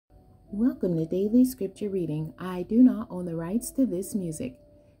Welcome to Daily Scripture Reading. I do not own the rights to this music.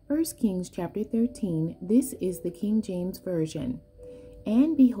 1 Kings chapter 13. This is the King James Version.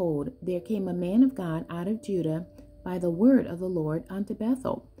 And behold, there came a man of God out of Judah by the word of the Lord unto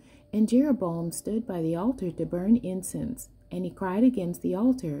Bethel. And Jeroboam stood by the altar to burn incense. And he cried against the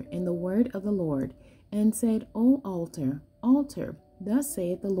altar in the word of the Lord, and said, O altar, altar, thus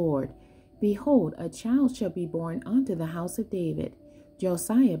saith the Lord, Behold, a child shall be born unto the house of David,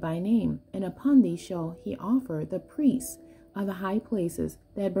 Josiah by name, and upon thee shall he offer the priests of the high places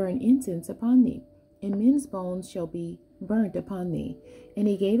that burn incense upon thee, and men's bones shall be burnt upon thee. And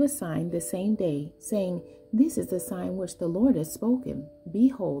he gave a sign the same day, saying, This is the sign which the Lord has spoken.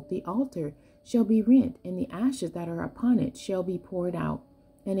 Behold, the altar shall be rent, and the ashes that are upon it shall be poured out.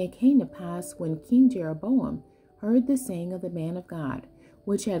 And it came to pass, when King Jeroboam heard the saying of the man of God,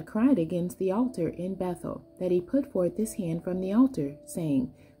 which had cried against the altar in Bethel, that he put forth his hand from the altar,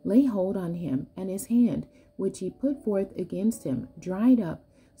 saying, Lay hold on him. And his hand, which he put forth against him, dried up,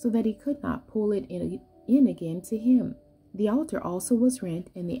 so that he could not pull it in again to him. The altar also was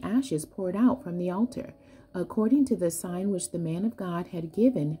rent, and the ashes poured out from the altar, according to the sign which the man of God had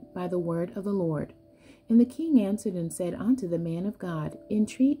given by the word of the Lord. And the king answered and said unto the man of God,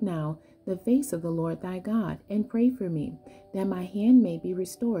 Entreat now the face of the Lord thy God, and pray for me, that my hand may be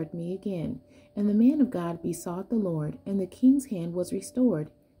restored me again. And the man of God besought the Lord, and the king's hand was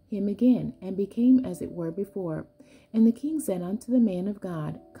restored him again, and became as it were before. And the king said unto the man of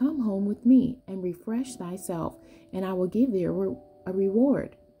God, Come home with me, and refresh thyself, and I will give thee a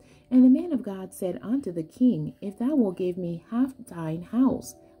reward. And the man of God said unto the king, If thou wilt give me half thine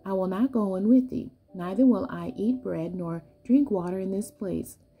house, I will not go in with thee, neither will I eat bread nor drink water in this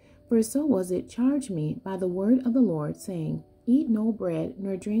place. For so was it charged me by the word of the Lord, saying, Eat no bread,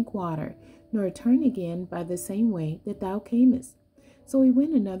 nor drink water, nor turn again by the same way that thou camest. So he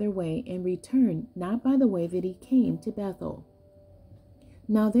went another way, and returned not by the way that he came to Bethel.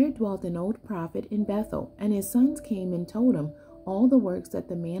 Now there dwelt an old prophet in Bethel, and his sons came and told him all the works that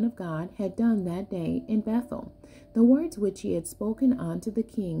the man of God had done that day in Bethel, the words which he had spoken unto the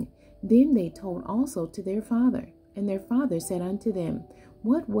king. Then they told also to their father. And their father said unto them,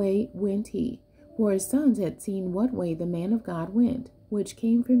 What way went he? For his sons had seen what way the man of God went, which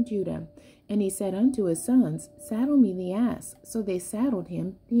came from Judah. And he said unto his sons, Saddle me the ass. So they saddled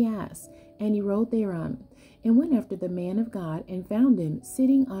him the ass, and he rode thereon, and went after the man of God, and found him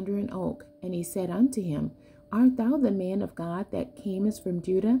sitting under an oak. And he said unto him, Art thou the man of God that camest from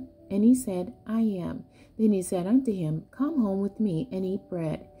Judah? And he said, I am. Then he said unto him, Come home with me, and eat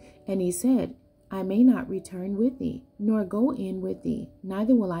bread. And he said, I may not return with thee, nor go in with thee,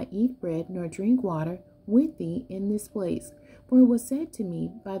 neither will I eat bread nor drink water with thee in this place. For it was said to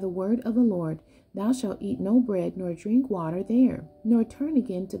me by the word of the Lord, Thou shalt eat no bread nor drink water there, nor turn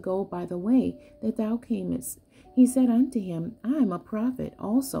again to go by the way that thou camest. He said unto him, I am a prophet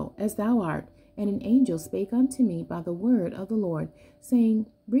also, as thou art. And an angel spake unto me by the word of the Lord, saying,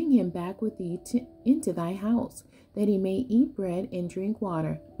 Bring him back with thee into thy house, that he may eat bread and drink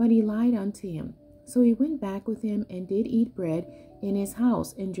water. But he lied unto him. So he went back with him, and did eat bread in his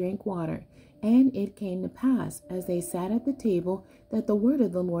house, and drank water. And it came to pass, as they sat at the table, that the word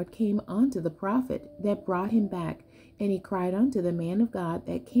of the Lord came unto the prophet that brought him back. And he cried unto the man of God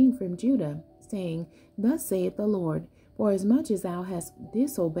that came from Judah, saying, Thus saith the Lord, Forasmuch as thou hast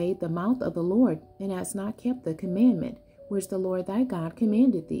disobeyed the mouth of the Lord, and hast not kept the commandment which the Lord thy God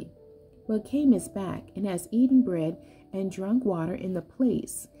commanded thee, but camest back, and hast eaten bread and drunk water in the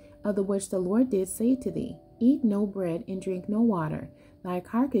place of the which the Lord did say to thee, Eat no bread and drink no water, thy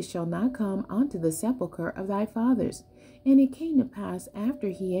carcass shall not come unto the sepulchre of thy fathers. And it came to pass, after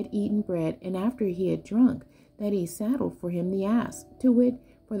he had eaten bread, and after he had drunk, that he saddled for him the ass, to wit,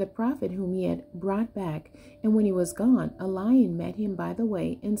 for the prophet whom he had brought back. And when he was gone, a lion met him by the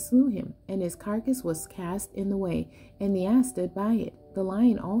way, and slew him, and his carcass was cast in the way, and the ass stood by it. The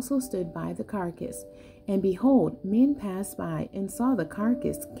lion also stood by the carcass. And behold, men passed by, and saw the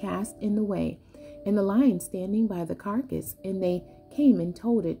carcass cast in the way, and the lion standing by the carcass. And they came and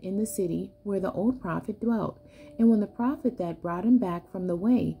told it in the city where the old prophet dwelt. And when the prophet that brought him back from the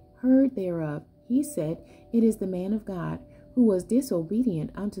way heard thereof, he said, It is the man of God, who was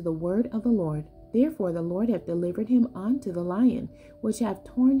disobedient unto the word of the Lord. Therefore the Lord hath delivered him unto the lion, which hath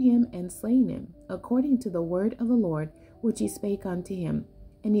torn him and slain him, according to the word of the Lord, which he spake unto him.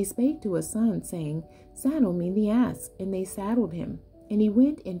 And he spake to his son, saying, Saddle me the ass. And they saddled him. And he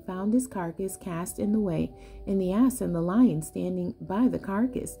went and found his carcass cast in the way, and the ass and the lion standing by the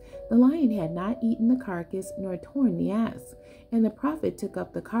carcass. The lion had not eaten the carcass, nor torn the ass. And the prophet took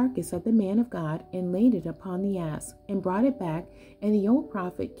up the carcass of the man of God, and laid it upon the ass, and brought it back. And the old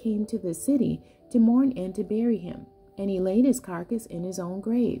prophet came to the city to mourn and to bury him. And he laid his carcass in his own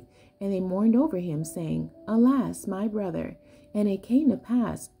grave. And they mourned over him, saying, Alas, my brother! And it came to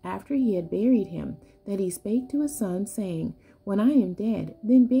pass, after he had buried him, that he spake to his son, saying, When I am dead,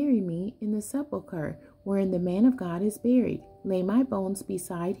 then bury me in the sepulchre wherein the man of God is buried. Lay my bones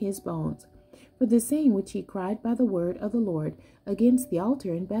beside his bones. For the saying which he cried by the word of the Lord against the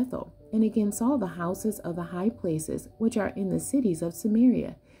altar in Bethel, and against all the houses of the high places which are in the cities of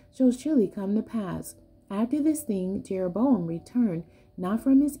Samaria, shall surely come to pass. After this thing Jeroboam returned not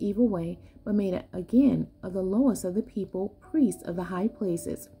from his evil way, but made again of the lowest of the people priests of the high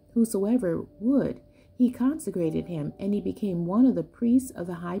places. Whosoever would, he consecrated him, and he became one of the priests of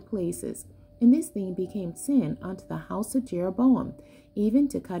the high places. And this thing became sin unto the house of Jeroboam, even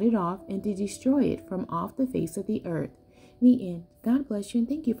to cut it off and to destroy it from off the face of the earth. The end. God bless you, and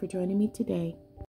thank you for joining me today.